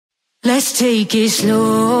Let's take it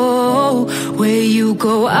slow. Where you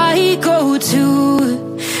go, I go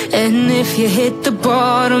too. And if you hit the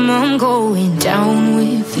bottom, I'm going down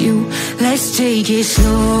with you. Let's take it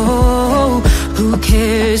slow. Who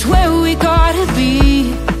cares where we gotta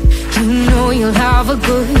be? You know you'll have a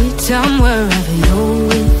good time wherever you're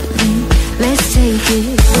with me. Let's take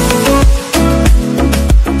it slow.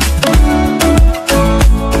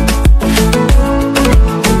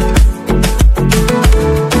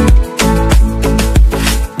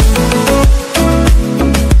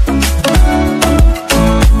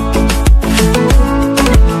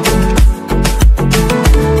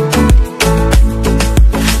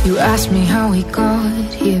 Ask me how we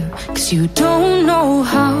got here, 'cause you don't know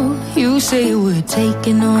how. You say we're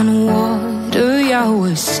taking on water, yeah,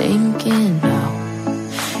 we're sinking now.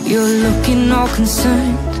 You're looking all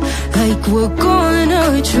concerned, like we're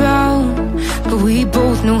gonna drown. But we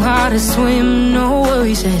both know how to swim, no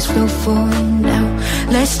worries, let's flow for now.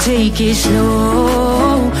 Let's take it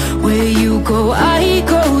slow. Where you go, I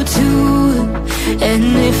go too. And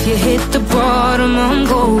if you hit the bottom, I'm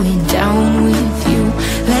going down with you.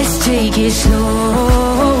 Let's take it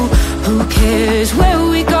slow. Who cares where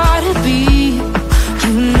we gotta be?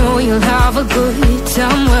 You know you'll have a good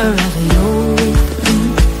time wherever you're with me.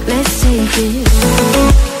 Let's take it slow.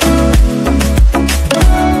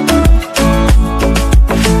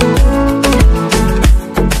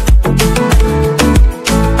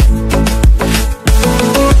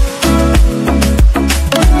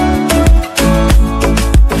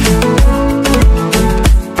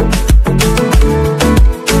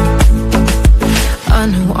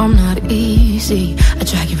 I'm not easy, I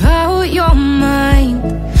drag you out your mind.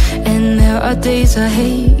 And there are days I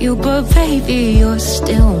hate you, but baby, you're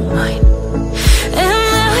still mine. And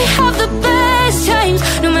then we have the best times,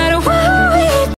 no matter what